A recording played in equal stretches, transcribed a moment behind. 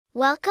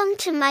Welcome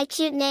to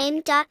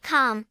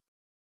mycutename.com.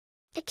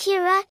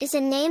 Akira is a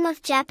name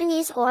of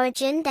Japanese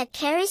origin that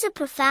carries a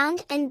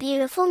profound and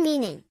beautiful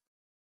meaning.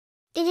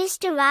 It is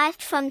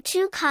derived from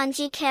two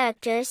kanji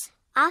characters,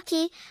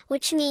 Aki,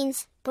 which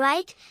means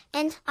bright,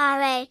 and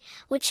Are,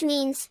 which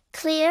means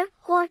clear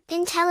or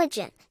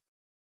intelligent.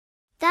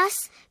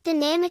 Thus, the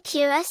name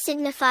Akira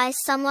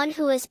signifies someone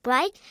who is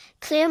bright,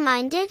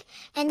 clear-minded,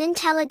 and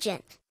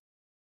intelligent.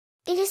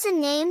 It is a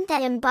name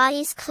that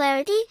embodies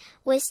clarity,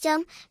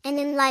 wisdom, and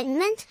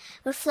enlightenment,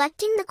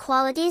 reflecting the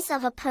qualities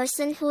of a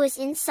person who is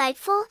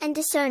insightful and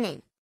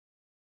discerning.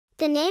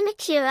 The name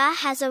Akira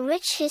has a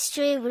rich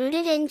history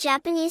rooted in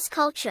Japanese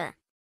culture.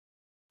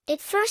 It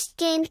first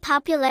gained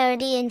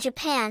popularity in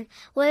Japan,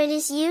 where it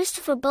is used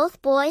for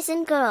both boys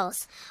and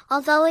girls,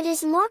 although it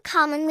is more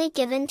commonly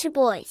given to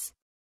boys.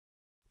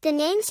 The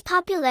name's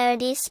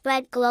popularity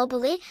spread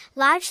globally,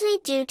 largely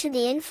due to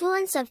the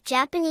influence of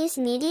Japanese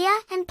media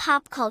and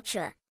pop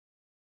culture.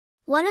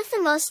 One of the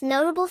most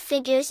notable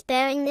figures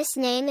bearing this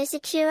name is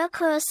Akira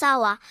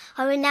Kurosawa,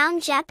 a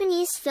renowned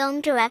Japanese film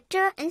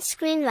director and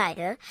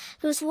screenwriter,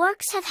 whose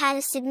works have had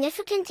a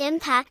significant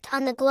impact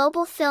on the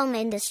global film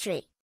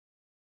industry.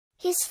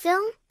 His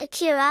film,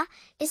 Akira,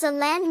 is a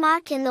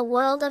landmark in the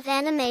world of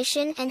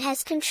animation and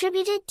has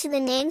contributed to the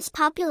name's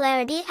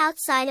popularity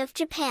outside of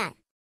Japan.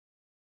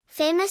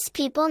 Famous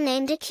people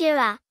named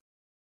Akira.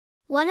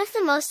 One of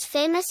the most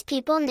famous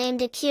people named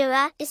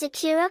Akira is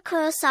Akira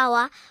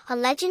Kurosawa, a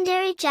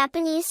legendary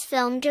Japanese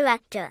film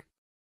director.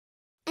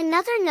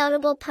 Another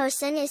notable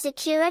person is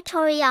Akira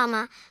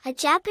Toriyama, a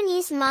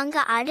Japanese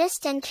manga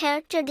artist and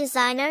character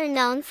designer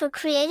known for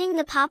creating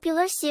the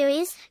popular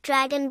series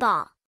Dragon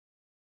Ball.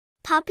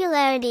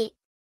 Popularity.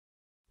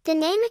 The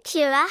name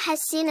Akira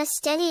has seen a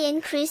steady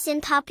increase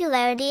in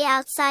popularity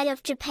outside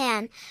of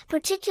Japan,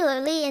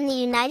 particularly in the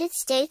United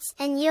States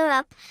and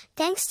Europe,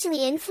 thanks to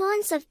the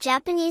influence of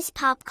Japanese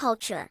pop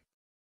culture.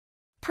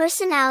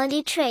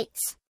 Personality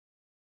traits.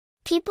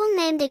 People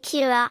named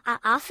Akira are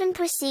often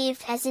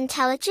perceived as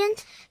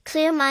intelligent,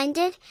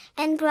 clear-minded,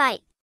 and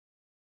bright.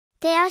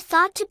 They are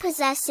thought to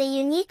possess a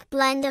unique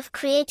blend of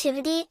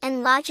creativity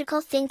and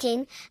logical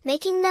thinking,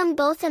 making them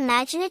both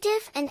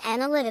imaginative and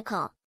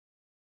analytical.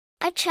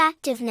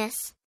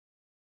 Attractiveness.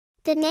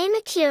 The name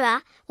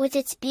Akira, with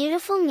its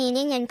beautiful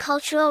meaning and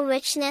cultural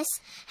richness,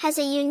 has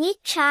a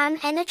unique charm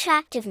and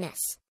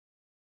attractiveness.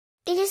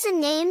 It is a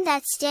name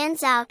that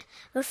stands out,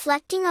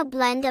 reflecting a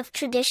blend of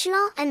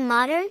traditional and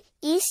modern,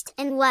 East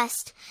and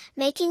West,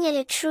 making it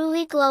a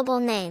truly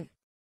global name.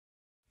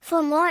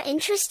 For more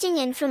interesting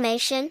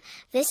information,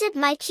 visit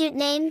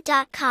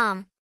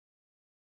mycutename.com.